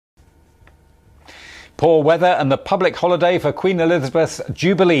Poor weather and the public holiday for Queen Elizabeth's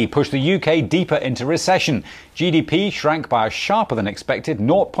Jubilee pushed the UK deeper into recession. GDP shrank by a sharper than expected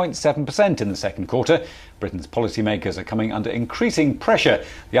 0.7% in the second quarter. Britain's policymakers are coming under increasing pressure.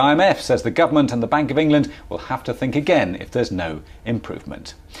 The IMF says the government and the Bank of England will have to think again if there's no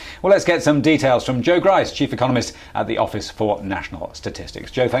improvement. Well, let's get some details from Joe Grice, Chief Economist at the Office for National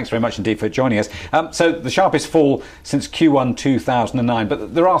Statistics. Joe, thanks very much indeed for joining us. So the sharpest fall since Q1 2009,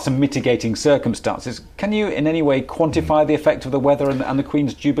 but there are some mitigating circumstances. Can you in any way quantify the effect of the weather and the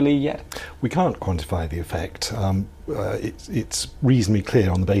Queen's Jubilee yet? We can't quantify the effect. It's reasonably clear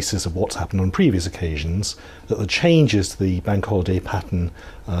on the basis of what's happened on previous occasions that the changes to the bank holiday pattern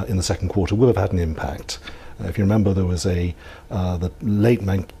in the second quarter will have had an impact. If you remember, there was the late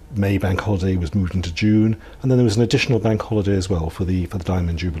May bank holiday was moved into June, and then there was an additional bank holiday as well for the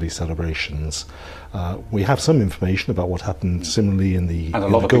Diamond Jubilee celebrations. We have some information about what happened similarly in the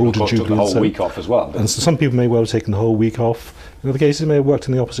Golden Jubilee. Took the whole week off as well. And so some people may well have taken the whole week off. In other cases, it may have worked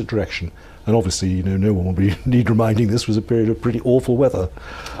in the opposite direction. And obviously, no one will need reminding this was a period of pretty awful weather.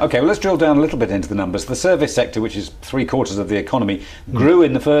 OK, well, let's drill down a little bit into the numbers. The service sector, which is 3/4 of the economy, grew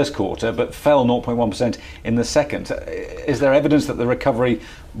in the first quarter but fell 0.1% in the second. Is there evidence that the recovery,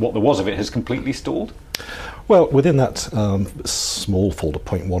 what there was of it, has completely stalled? Well, within that small fall of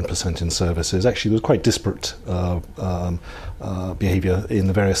 0.1% in services, actually there was quite disparate behaviour in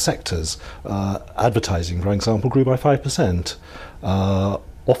the various sectors. Advertising, for example, grew by 5%.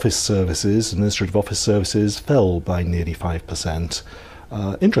 Office services, administrative office services, fell by nearly 5%.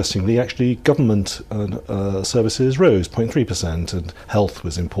 Interestingly, actually, government services rose 0.3%, and health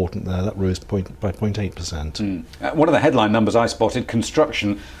was important there. That rose by 0.8%. One of the headline numbers I spotted,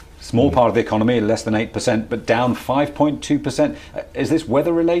 construction, small part of the economy, less than 8%, but down 5.2%. Is this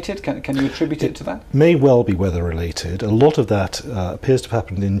weather related? Can you attribute it to that? May well be weather related. A lot of that appears to have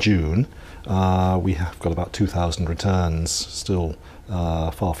happened in June. We have got about 2,000 returns, still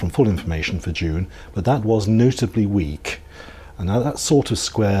far from full information for June, but that was notably weak. And now that sort of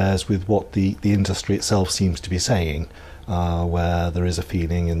squares with what the industry itself seems to be saying, where there is a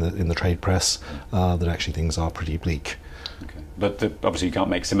feeling in the trade press that actually things are pretty bleak. Okay. But obviously you can't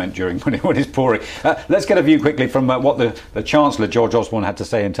make cement during when it's pouring. Let's get a view quickly from what the Chancellor, George Osborne, had to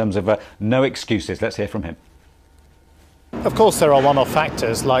say in terms of no excuses. Let's hear from him. Of course there are one-off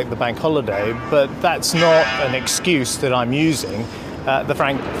factors like the bank holiday, but that's not an excuse that I'm using.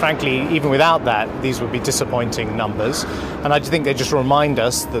 Frankly, even without that, these would be disappointing numbers. And I think they just remind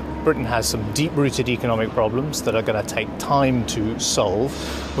us that Britain has some deep-rooted economic problems that are going to take time to solve.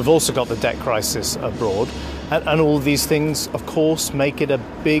 We've also got the debt crisis abroad. And all of these things, of course, make it a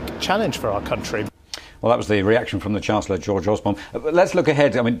big challenge for our country. Well, that was the reaction from the Chancellor, George Osborne. Let's look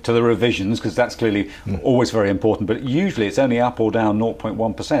ahead, to the revisions, because that's clearly always very important. But usually it's only up or down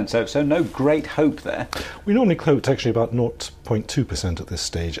 0.1%, so no great hope there. We normally quote actually about 0.2% at this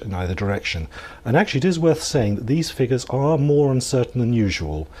stage in either direction. And actually it is worth saying that these figures are more uncertain than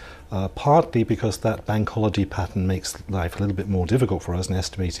usual. Partly because that bank holiday pattern makes life a little bit more difficult for us in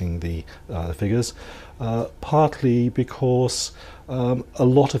estimating the figures. Partly because a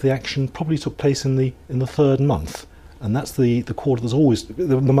lot of the action probably took place in the third month, and that's the quarter that's always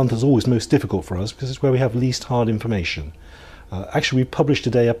the month that's always most difficult for us because it's where we have least hard information. Actually, we published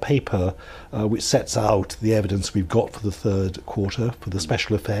today a paper which sets out the evidence we've got for the third quarter, for the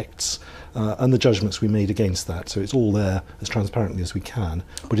special effects, and the judgments we made against that. So it's all there as transparently as we can.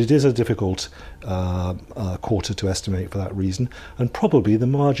 But it is a difficult quarter to estimate for that reason, and probably the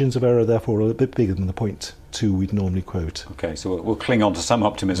margins of error, therefore, are a bit bigger than the 0.2 we'd normally quote. OK, so we'll cling on to some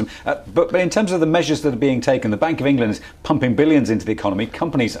optimism. But in terms of the measures that are being taken, the Bank of England is pumping billions into the economy,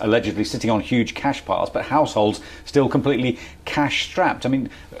 companies allegedly sitting on huge cash piles, but households still completely cash-strapped. I mean,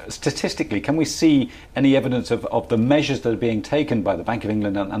 statistically, can we see any evidence of the measures that are being taken by the Bank of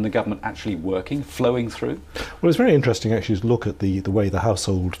England and the government actually working, flowing through? Well, it's very interesting actually to look at the way the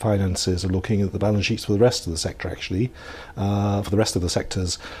household finances are looking at the balance sheets for the rest of the sector, actually, for the rest of the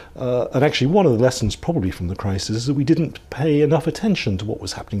sectors. And actually one of the lessons probably from the crisis is that we didn't pay enough attention to what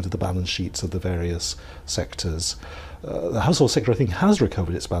was happening to the balance sheets of the various sectors. The household sector, I think, has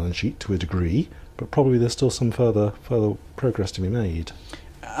recovered its balance sheet to a degree, but probably there's still some further progress to be made.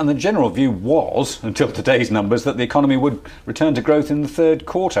 And the general view was, until today's numbers, that the economy would return to growth in the third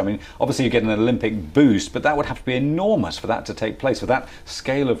quarter. I mean, obviously you get an Olympic boost, but that would have to be enormous for that to take place, for that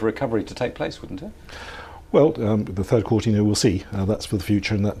scale of recovery to take place, wouldn't it? Well, the third quarter, we'll see. That's for the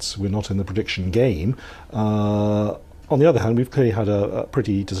future, and we're not in the prediction game. On the other hand, we've clearly had a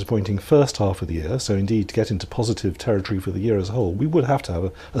pretty disappointing first half of the year, so indeed to get into positive territory for the year as a whole, we would have to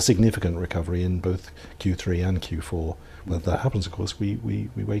have a significant recovery in both Q3 and Q4, Whether that happens, of course, we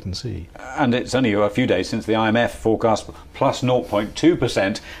wait and see. And it's only a few days since the IMF forecast plus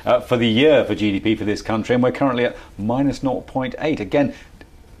 0.2% for the year for GDP for this country, and we're currently at minus 0.8. Again,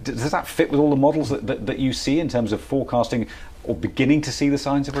 does that fit with all the models that you see in terms of forecasting or beginning to see the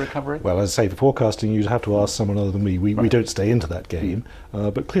signs of a recovery? Well, as I say, for forecasting, you'd have to ask someone other than me. We don't stay into that game,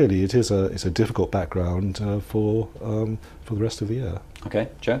 but clearly it's a difficult background for the rest of the year. Okay,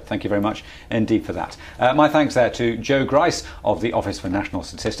 Joe, thank you very much indeed for that. My thanks there to Joe Grice of the Office for National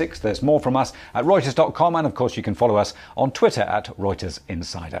Statistics. There's more from us at Reuters.com, and of course you can follow us on Twitter at Reuters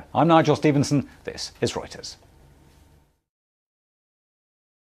Insider. I'm Nigel Stevenson. This is Reuters.